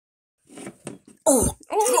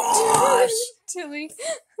Tilly.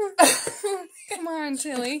 Come on,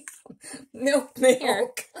 Tilly. Milk.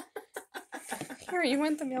 Here, you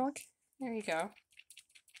want the milk? There you go.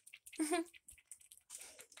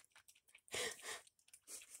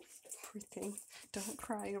 Poor thing. Don't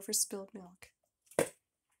cry over spilled milk.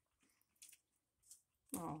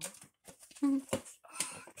 Oh.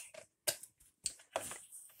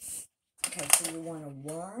 Okay, so you want a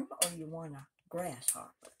worm or you want a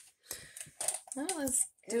grasshopper? Well, let's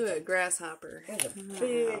do a grasshopper. There's a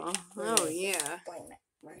big... Oh, yeah. Wait a minute.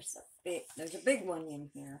 Where's the big... There's a big one in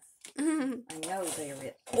here. I know there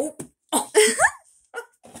is. Oh!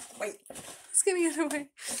 Wait. Let's get it away.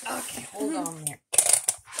 Okay, hold on there.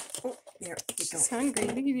 Oh, there we go. She's hungry.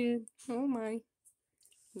 Look at it. Oh, my.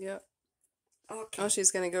 Yep. Okay. Oh,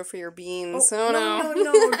 she's going to go for your beans. Oh, Oh,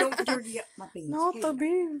 no, don't dirty up my beans. Not Here the you go.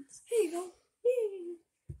 beans. Here you go.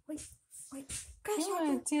 Wait. Come Grasshopper.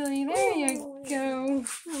 on, Tilly. There you go.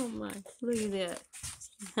 Oh my, look at that.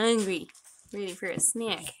 Hungry. Ready for a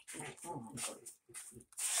snack.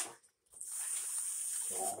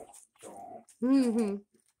 Mm-hmm.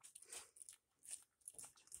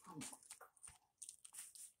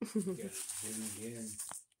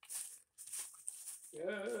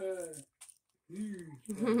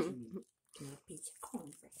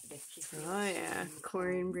 Oh, yeah.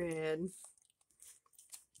 Cornbread.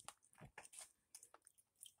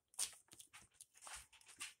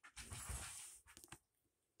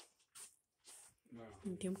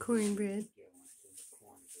 Them cornbread.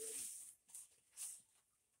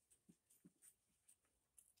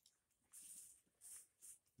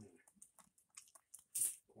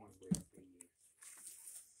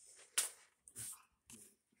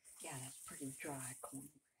 Yeah, that's pretty dry corn.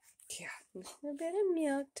 Yeah. A bit of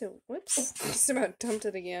milk to... Whoops. Just about dumped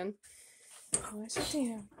it again. Wash it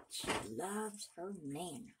down. She loves her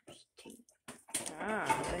manners, too.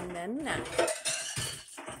 Ah, banana.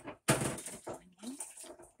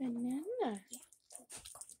 Banana.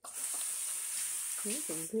 That's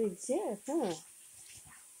a good chef, huh?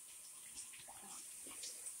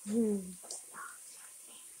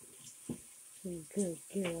 Good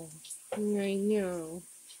girl. I know.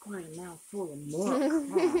 She's quite a mouthful of milk.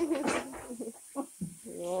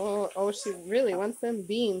 Oh, she really wants them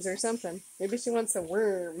beans or something. Maybe she wants a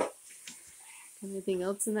worm. Anything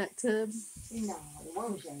else in that tub? No, the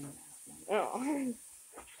worms ain't out. Oh.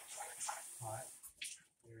 Hot.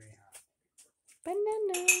 Very hot.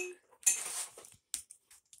 Banana.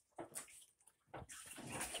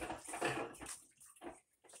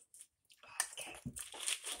 Okay.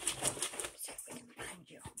 So we can find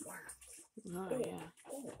you a worm. Oh, yeah.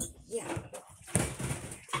 Oh, yeah.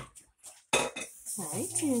 Hi,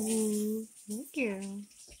 Timmy. Good girl.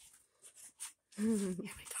 Here we go.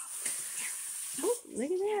 Oh,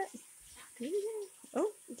 look at that. Look at that.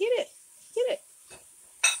 Oh, get it. Get it.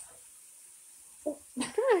 Oh,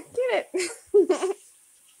 come on, get it.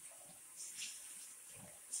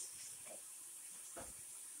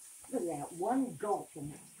 Look at that. One gulp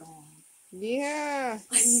and it's gone. Yeah.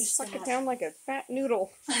 I used Suck to it have- down like a fat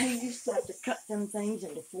noodle. I used to have to cut them things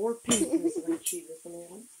into 4 pieces when she was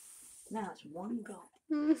little. Now it's one gulp.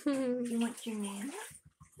 You want your nana?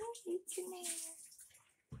 I'll eat your nana.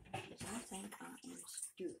 'Cause I think I am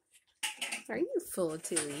stupid. Are you full of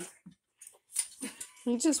Tilly?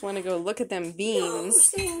 You just want to go look at them Oh, beans.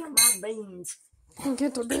 see my beans.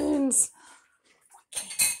 Get the beans.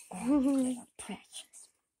 They're precious.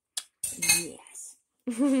 Yes.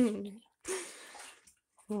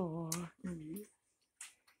 Oh.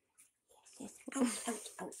 Yes. Ouch, ouch,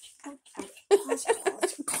 ouch, ouch, ouch.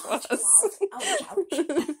 Claws, claws, ouch, ouch.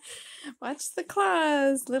 Watch the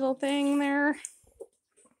claws, little thing there.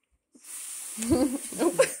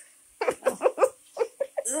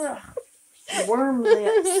 Ugh. Worm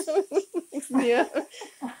lips. Yeah.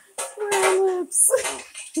 Worm lips.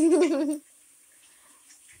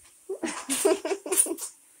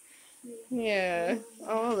 Yeah.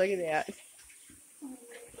 Oh, look at that.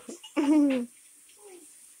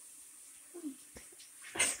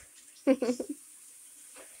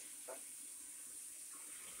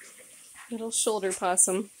 Little shoulder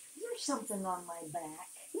possum. There's something on my back.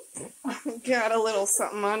 Got a little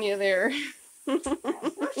something on you there.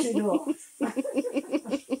 Brush it off.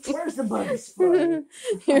 Where's the bug spray?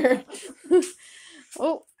 Here.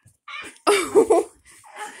 Oh. Oh.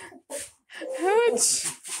 Ouch.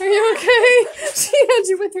 Are you okay? She had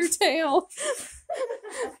you with her tail.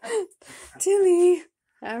 Tilly.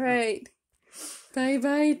 All right.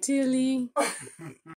 Bye-bye, Tilly.